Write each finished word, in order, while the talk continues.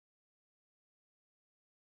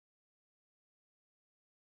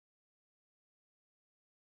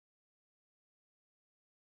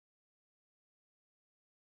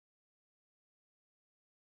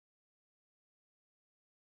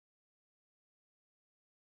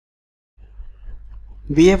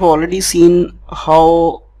We have already seen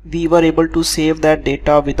how we were able to save that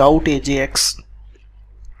data without Ajax.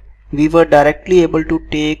 We were directly able to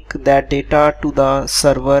take that data to the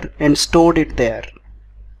server and stored it there.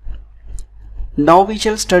 Now we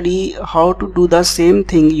shall study how to do the same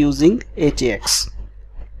thing using Ajax.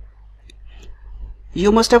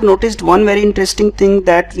 You must have noticed one very interesting thing,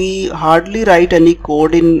 that we hardly write any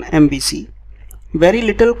code in MVC. Very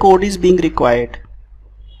little code is being required.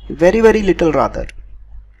 Very little rather.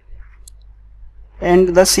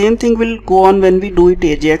 And the same thing will go on when we do it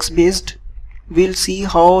Ajax based. We'll see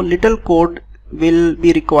how little code will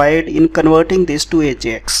be required in converting this to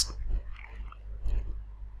Ajax.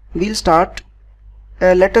 We'll start.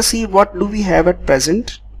 Let us see what do we have at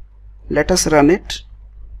present. Let us run it.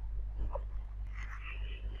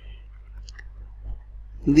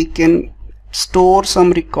 We can store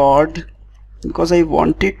some record, because I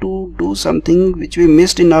wanted to do something which we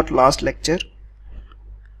missed in our last lecture.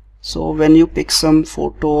 So when you pick some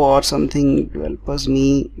photo or something, developers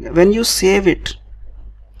me, when you save it,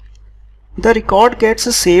 the record gets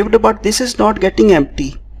saved, but this is not getting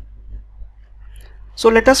empty. So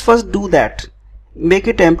let us first do that, make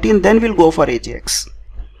it empty, and then we'll go for Ajax.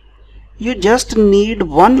 You just need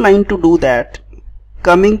one line to do that.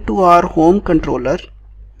 Coming to our home controller,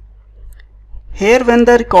 here when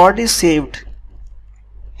the record is saved,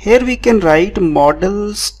 here we can write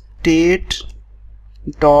model state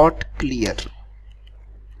dot clear.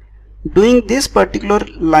 Doing this particular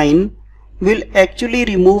line will actually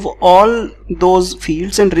remove all those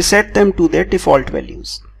fields and reset them to their default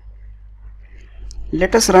values.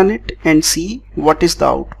 Let us run it and see what is the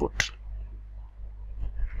output.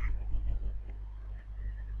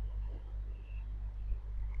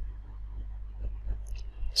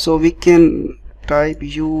 So we can type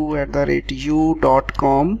u@u.com,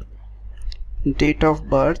 date of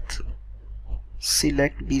birth,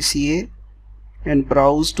 select BCA and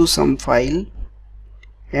browse to some file,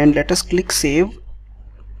 and let us click save.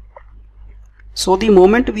 So the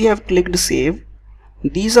moment we have clicked save,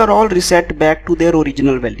 these are all reset back to their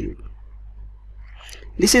original value.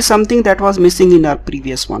 This is something that was missing in our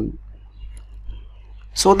previous one.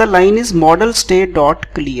 So the line is model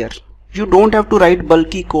state.clear. You don't have to write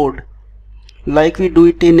bulky code like we do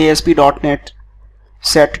it in ASP.NET,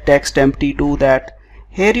 set text empty, do that.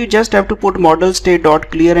 Here you just have to put model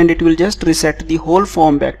state.clear and it will just reset the whole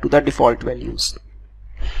form back to the default values.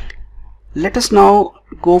 Let us now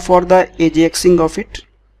go for the Ajaxing of it.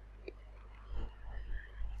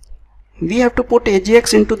 We have to put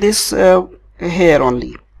Ajax into this here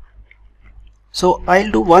only. So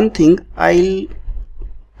I'll do one thing, I'll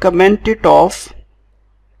comment it off.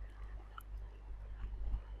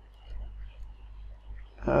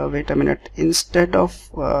 Wait a minute, instead of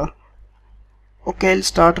okay, I'll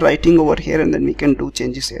start writing over here and then we can do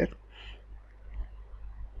changes here.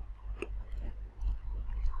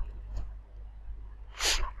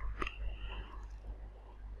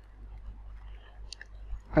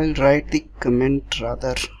 I'll write the comment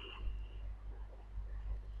rather.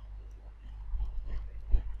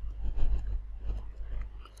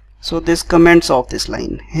 So this comments of this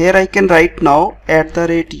line. Here I can write now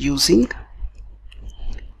 @using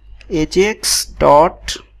Ajax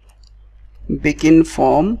dot begin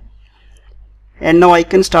form, and now I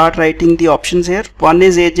can start writing the options here. One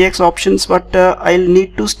is Ajax options, but I'll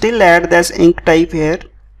need to still add this ink type here.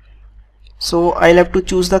 So I'll have to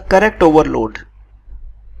choose the correct overload.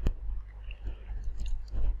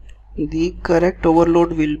 The correct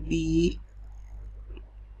overload will be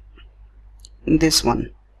this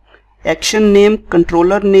one. Action name,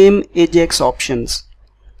 controller name, Ajax options.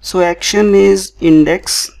 So action is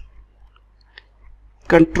index,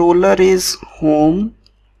 controller is home,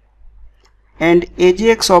 and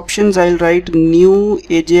Ajax options I'll write new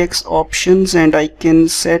Ajax options, and I can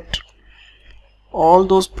set all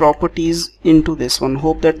those properties into this one.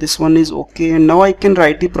 Hope that this one is okay, and now I can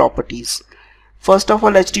write the properties. First of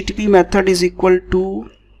all, HTTP method is equal to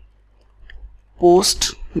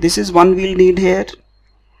post. This is one we'll need here.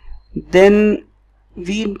 Then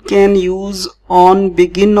we can use on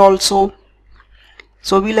begin also.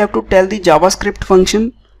 So we'll have to tell the JavaScript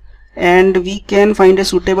function, and we can find a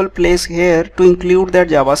suitable place here to include that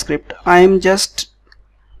JavaScript. I am just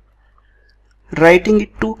writing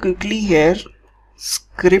it too quickly here.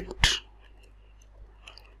 Script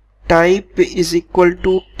type is equal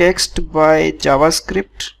to text by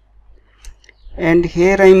JavaScript, and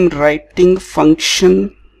here I am writing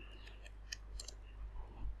function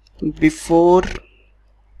before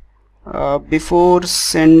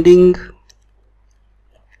sending,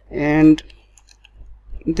 and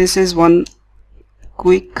this is one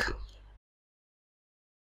quick